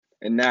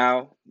And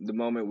now, the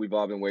moment we've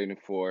all been waiting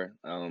for.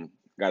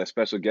 Got a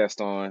special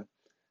guest on,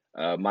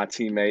 my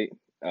teammate,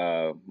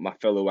 my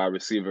fellow wide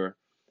receiver,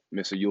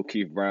 Mr.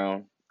 Yulkeith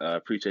Brown.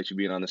 Appreciate you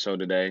being on the show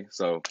today.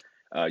 So,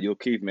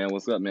 Yulkeith, man,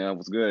 what's up, man?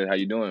 What's good? How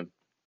you doing?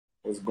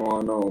 What's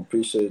going on?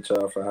 Appreciate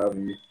y'all for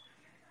having me.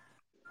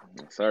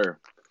 Yes, sir.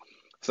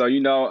 So,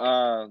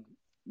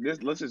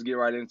 this let's just get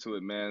right into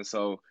it, man.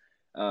 So,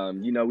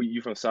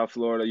 you from South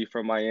Florida, you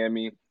from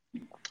Miami.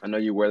 I know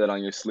you wear that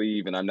on your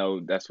sleeve, and I know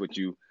that's what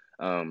you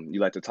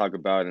like to talk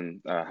about,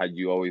 and how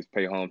you always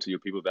pay home to your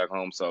people back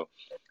home. So,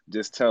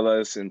 just tell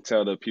us and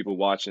tell the people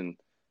watching,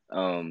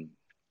 um,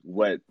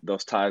 what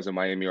those ties in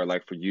Miami are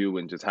like for you,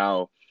 and just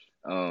how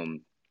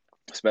um,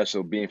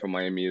 special being from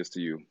Miami is to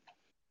you.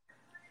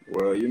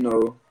 Well,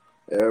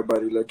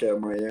 everybody look at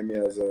Miami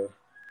as a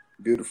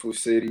beautiful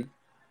city,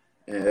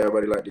 and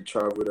everybody like to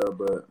travel there.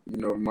 But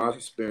my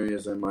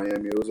experience in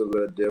Miami it was a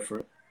little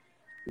different.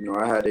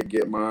 I had to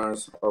get mine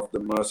off the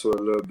muscle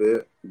a little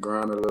bit,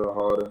 grind a little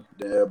harder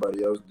than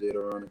everybody else did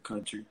around the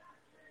country.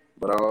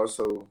 But I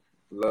also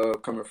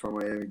love coming from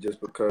Miami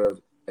just because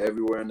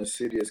everywhere in the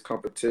city is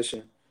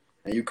competition,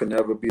 and you can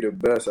never be the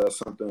best at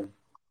something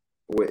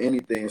with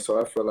anything. So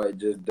I feel like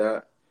just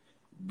that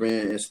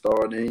being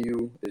installed in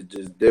you is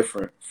just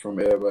different from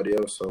everybody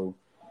else. So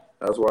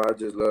that's why I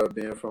just love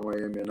being from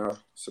Miami and I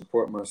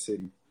support my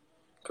city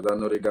because I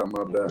know they got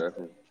my Most back.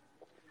 definitely.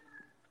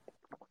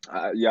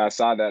 Yeah, I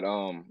saw that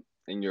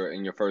in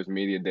your first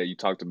media day, you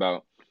talked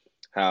about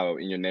how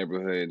in your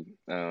neighborhood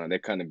they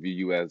kind of view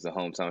you as the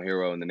hometown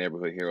hero and the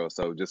neighborhood hero.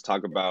 So just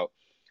talk about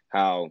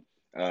how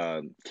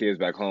kids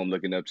back home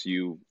looking up to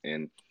you,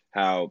 and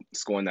how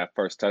scoring that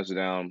first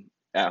touchdown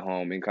at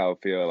home in Kyle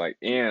Field, like,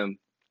 and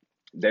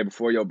day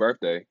before your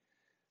birthday.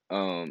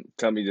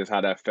 Tell me just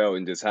how that felt,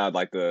 and just how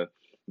like the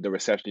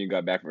reception you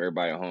got back from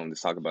everybody at home.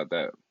 Just talk about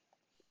that.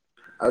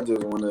 I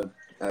just want to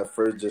at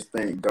first just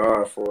thank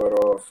God for it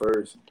all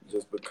first,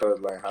 just because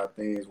like how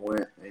things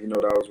went. And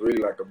that was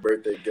really like a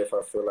birthday gift,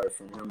 I feel like,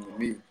 from him to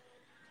me.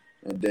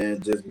 And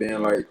then just being Yeah,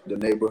 like the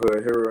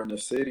neighborhood hero in the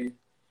city,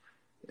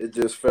 it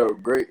just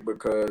felt great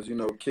because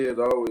kids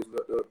always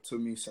looked up to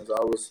me since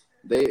I was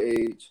their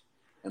age,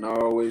 and I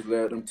always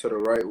led them to the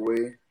right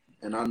way.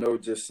 And I know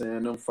just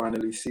seeing them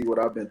finally see what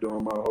I've been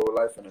doing my whole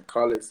life in a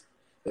college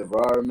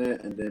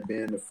environment, and then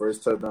being the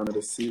first touchdown of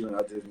the season,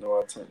 I just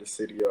know I turned the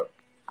city up,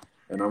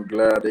 and I'm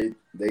glad they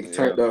yeah,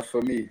 turned up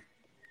for me.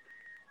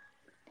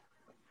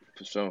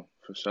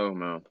 for sure,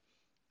 man.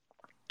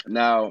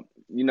 Now,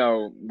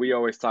 we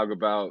always talk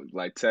about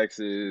like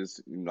Texas,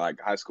 like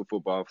high school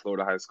football,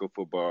 Florida high school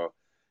football,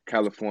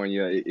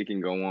 California, it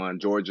can go on,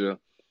 Georgia.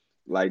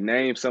 Like,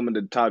 name some of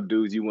the top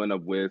dudes you went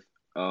up with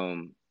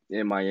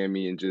in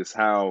Miami, and just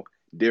how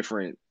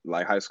different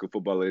like high school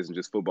football is, and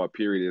just football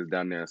period is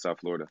down there in South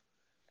Florida.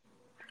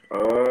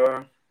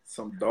 Uh,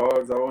 some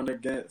dogs I went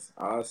against.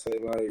 I say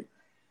like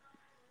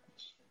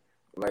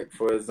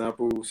for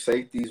example,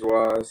 safeties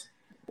wise.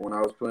 When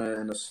I was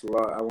playing in the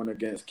slot, I went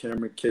against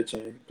Cameron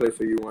Kitchen. He played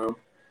for UM.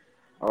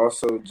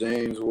 Also,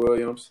 James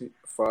Williams,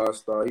 5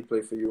 star. He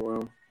played for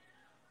UM.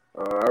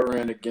 I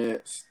ran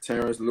against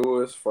Terrence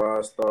Lewis,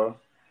 5 star.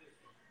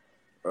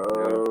 Yeah.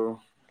 Uh,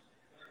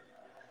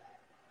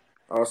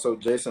 Also,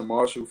 Jason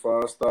Marshall,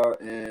 5 star,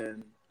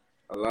 and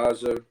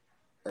Elijah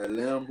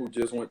Elim, who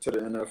just went to the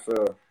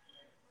NFL.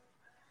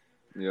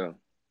 Yeah.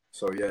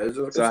 So yeah,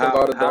 So it's a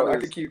lot of how dogs. I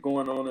could is keep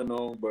going on and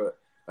on, but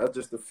that's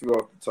just a few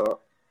off the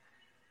top.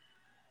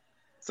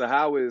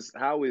 how is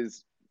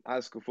high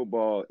school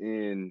football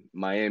in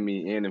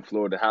Miami and in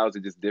Florida? How is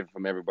it just different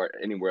from everybody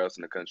anywhere else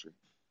in the country?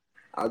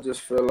 I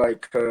just feel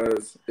like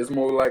because it's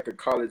more like a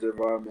college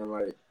environment.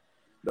 Like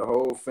the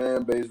whole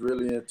fan base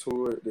really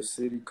into it. The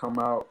city come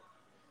out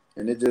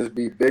and it just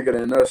be bigger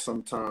than us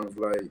sometimes.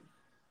 Like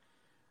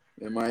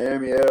in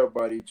Miami,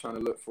 everybody trying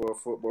to look for a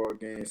football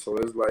game. So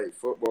it's like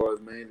football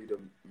is mainly the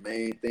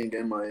main thing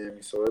in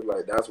Miami. So it's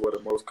like that's where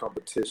the most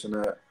competition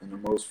at and the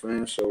most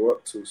fans show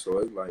up to. So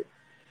it's like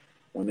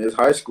when it's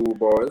high school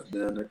ball, it's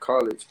then the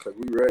college because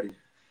we ready.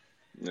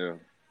 Yeah.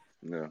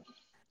 Yeah.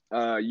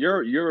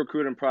 Your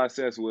recruiting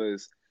process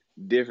was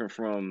different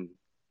from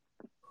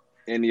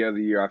any other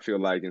year, I feel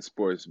like, in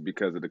sports,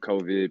 because of the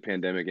COVID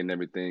pandemic and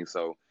everything.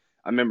 So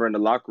I remember in the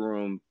locker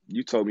room,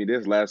 you told me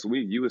this last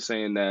week. You were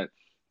saying that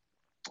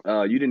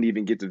you didn't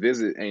even get to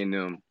visit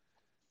A&M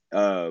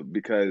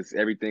because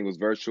everything was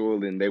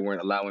virtual and they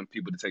weren't allowing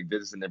people to take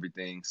visits and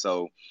everything.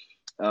 So,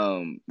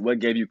 what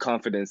gave you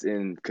confidence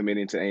in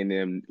committing to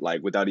A&M,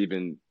 like, without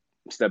even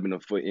stepping a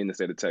foot in the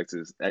state of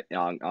Texas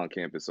on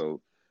campus?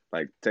 So,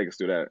 like, take us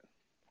through that.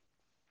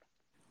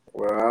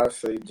 Well, I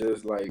say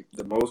just like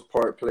the most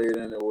part played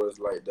in it was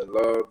like the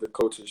love the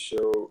coaches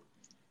showed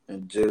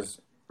and just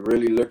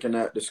really looking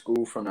at the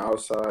school from the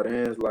outside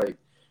in. It's like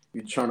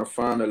you trying to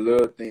find the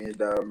little things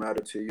that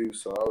matter to you.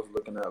 So I was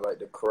looking at like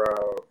the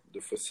crowd, the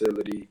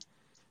facility,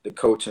 the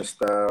coaching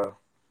style,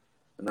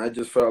 and I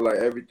just felt like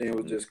everything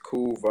was just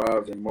cool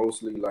vibes and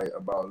mostly like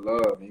about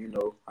love. And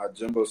how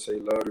Jimbo say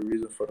love the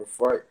reason for the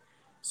fight.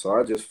 So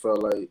I just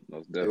felt like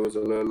Most it was definitely.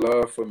 a little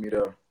love for me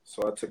there.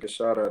 So I took a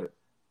shot at it.